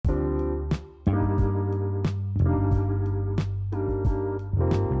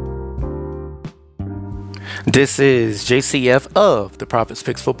This is JCF of the Profits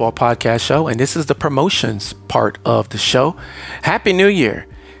Picks Football Podcast Show, and this is the promotions part of the show. Happy New Year.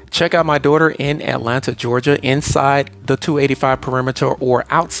 Check out my daughter in Atlanta, Georgia, inside the 285 perimeter or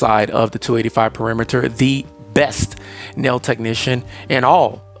outside of the 285 perimeter, the best nail technician in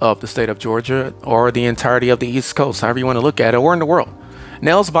all of the state of Georgia or the entirety of the East Coast, however you want to look at it, or in the world.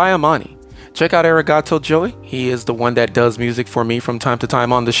 Nails by Amani. Check out Arigato Joey. He is the one that does music for me from time to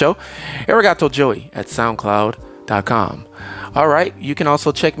time on the show. Arigato Joey at SoundCloud.com. All right, you can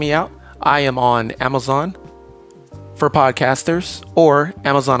also check me out. I am on Amazon for podcasters or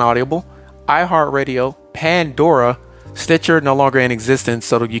Amazon Audible, iHeartRadio, Pandora, Stitcher, no longer in existence,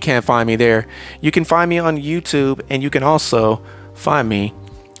 so you can't find me there. You can find me on YouTube, and you can also find me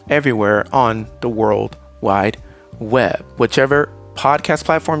everywhere on the World Wide Web. Whichever podcast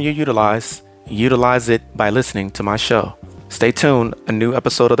platform you utilize it by listening to my show. Stay tuned. A new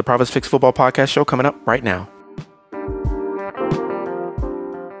episode of the Profits Picks Football Podcast Show coming up right now.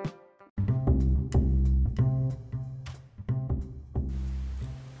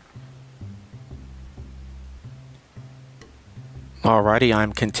 Alrighty,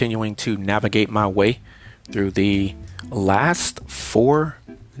 I'm continuing to navigate my way through the last 4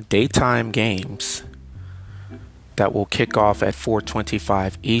 daytime games that will kick off at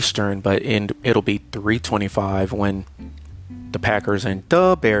 4:25 Eastern, but it'll be 3:25 when the Packers and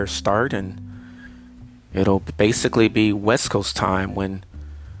the Bears start, and it'll basically be West Coast time when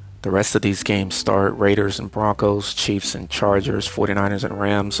the rest of these games start. Raiders and Broncos, Chiefs and Chargers, 49ers and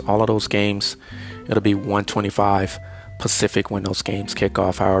Rams, all of those games, it'll be 1:25 Pacific when those games kick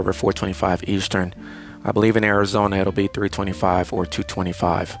off. However, 4:25 Eastern, I believe in Arizona it'll be 3:25 or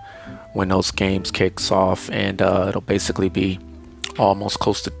 2:25 when those games kicks off, and it'll basically be almost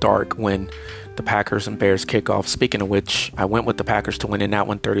close to dark when the Packers and Bears kick off. Speaking of which, I went with the Packers to win in that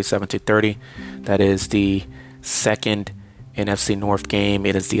one, 37-30. That is the second NFC North game.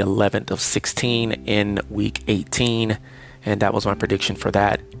 It is the 11th of 16 in Week 18, and that was my prediction for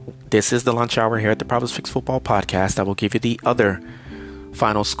that. This is the lunch hour here at the Profits Picks Football Podcast. I will give you the other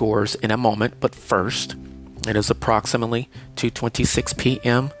final scores in a moment, but first, it is approximately 2:26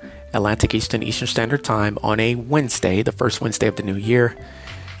 p.m. Atlantic Eastern Standard Time on a Wednesday, the first Wednesday of the new year,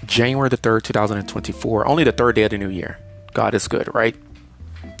 January the 3rd, 2024. Only the third day of the new year. God is good, right?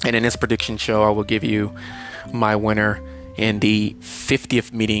 And in this prediction show, I will give you my winner in the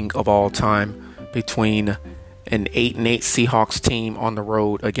 50th meeting of all time between an 8-8 Seahawks team on the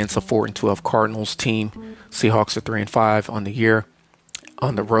road against a 4-12 Cardinals team. Seahawks are 3-5 on the year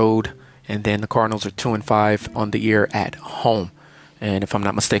on the road, and then the Cardinals are 2-5 on the year at home. And if I'm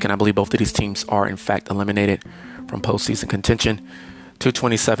not mistaken, I believe both of these teams are in fact eliminated from postseason contention.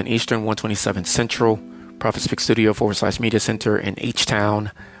 2:27 Eastern, 1:27 Central. Profits Pick Studio /Media Center in H-Town,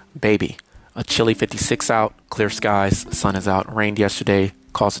 baby. A chilly 56 out, clear skies, sun is out. Rained yesterday,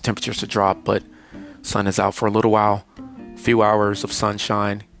 caused the temperatures to drop, but sun is out for a little while. Few hours of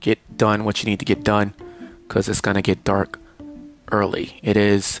sunshine. Get done what you need to get done, because it's going to get dark early. It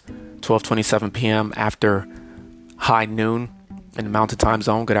is 12:27 p.m. after high noon in the Mountain Time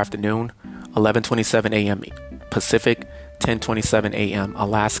Zone. Good afternoon. 11:27 a.m. Pacific, 10:27 a.m.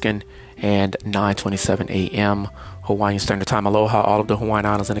 Alaskan, and 9:27 a.m. Hawaiian Standard Time. Aloha, all of the Hawaiian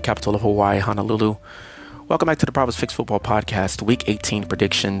Islands and the capital of Hawaii, Honolulu. Welcome back to the Profits Picks Football Podcast. Week 18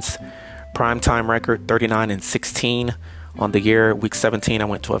 predictions. Primetime record 39-16 on the year. Week 17, I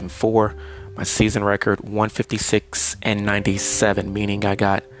went 12-4. My season record 156-97, meaning I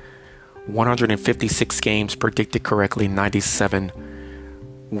got 156 games predicted correctly, 97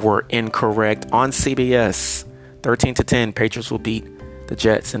 were incorrect. On CBS, 13-10, Patriots will beat the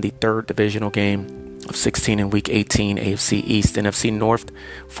Jets in the third divisional game of 16 in Week 18, AFC East. NFC North,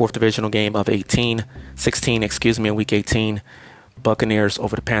 fourth divisional game of 16 in Week 18, Buccaneers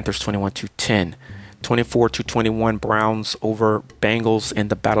over the Panthers 21-10. 24-21, Browns over Bengals in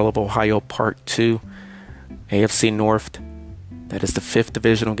the Battle of Ohio Part 2. AFC North, that is the fifth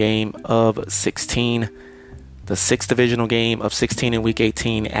divisional game of 16. The sixth divisional game of 16 in Week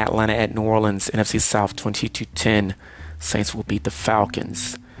 18, Atlanta at New Orleans, NFC South 22-10. Saints will beat the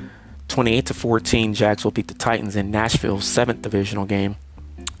Falcons. 28-14, Jags will beat the Titans in Nashville, seventh divisional game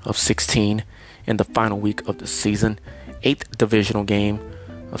of 16 in the final week of the season. Eighth divisional game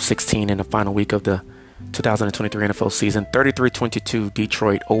of 16 in the final week of the 2023 NFL season. 33-22,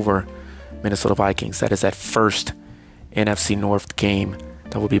 Detroit over Minnesota Vikings. That is that first NFC North game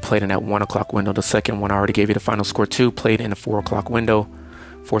that will be played in that 1 o'clock window. The second one, I already gave you the final score too, played in the 4 o'clock window,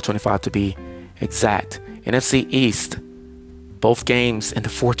 4:25 to be exact. NFC East, both games in the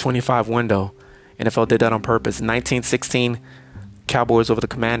 4:25 window. NFL did that on purpose. 19-16, Cowboys over the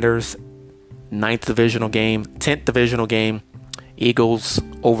Commanders 10th divisional game. Eagles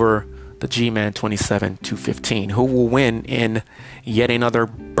over the G-Man 27-15. Who will win in yet another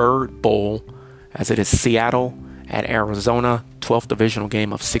Bird Bowl, as it is Seattle at Arizona, 12th divisional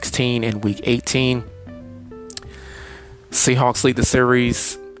game of 16 in Week 18. Seahawks lead the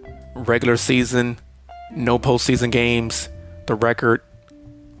series, regular season, no postseason games. The record,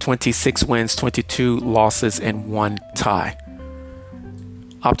 26 wins, 22 losses, and 1 tie.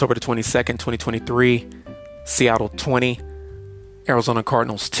 October the 22nd, 2023, Seattle 20, Arizona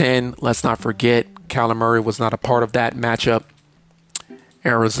Cardinals 10. Let's not forget, Kyler Murray was not a part of that matchup.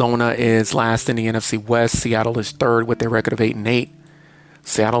 Arizona is last in the NFC West. Seattle is third with their record of 8-8.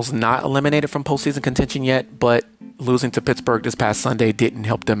 Seattle's not eliminated from postseason contention yet, but losing to Pittsburgh this past Sunday didn't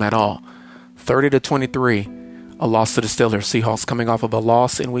help them at all. 30-23, a loss to the Steelers. Seahawks coming off of a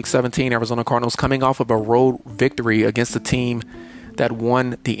loss in Week 17. Arizona Cardinals coming off of a road victory against a team that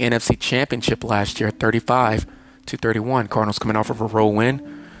won the NFC Championship last year, 35-31. Cardinals coming off of a road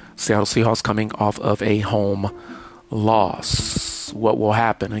win. Seattle Seahawks coming off of a home loss. What will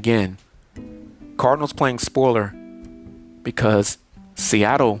happen? Again, Cardinals playing spoiler because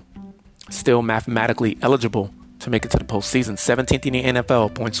Seattle still mathematically eligible to make it to the postseason. 17th in the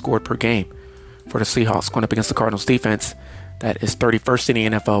NFL points scored per game for the Seahawks, going up against the Cardinals defense that is 31st in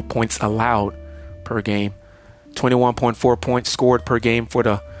the NFL points allowed per game. 21.4 points scored per game for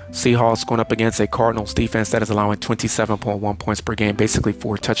the Seahawks, going up against a Cardinals defense that is allowing 27.1 points per game, basically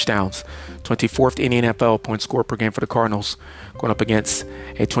 4 touchdowns. 24th in the NFL points scored per game for the Cardinals, going up against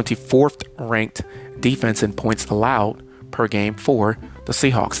a 24th ranked defense in points allowed per game for the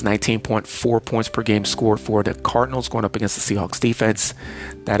Seahawks. 19.4 points per game scored for the Cardinals, going up against the Seahawks defense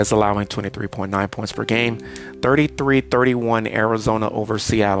that is allowing 23.9 points per game. 33-31 Arizona over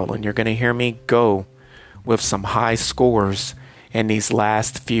Seattle, and you're going to hear me go with some high scores in these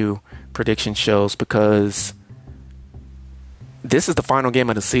last few prediction shows because this is the final game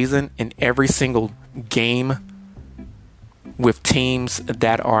of the season, and every single game with teams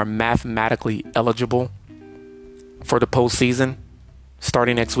that are mathematically eligible for the postseason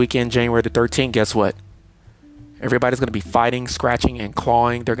starting next weekend, January the 13th, guess what? Everybody's going to be fighting, scratching, and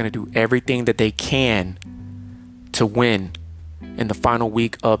clawing. They're going to do everything that they can to win in the final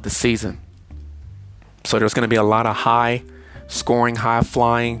week of the season. So there's going to be a lot of high scoring, high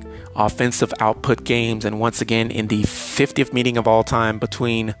flying, offensive output games. And once again, in the 50th meeting of all time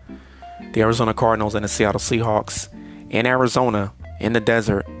between the Arizona Cardinals and the Seattle Seahawks in Arizona, in the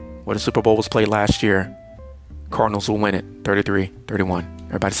desert, where the Super Bowl was played last year, Cardinals will win it 33-31.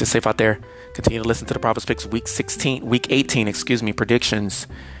 Everybody stay safe out there. Continue to listen to the Prophets Picks Week 18 predictions.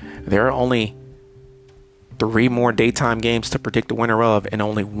 There are only 3 more daytime games to predict the winner of, and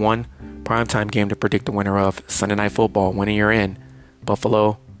only 1 primetime game to predict the winner of. Sunday Night Football, winning you're in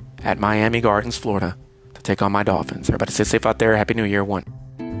Buffalo at Miami Gardens, Florida, to take on my Dolphins. Everybody stay safe out there. Happy New Year, 1.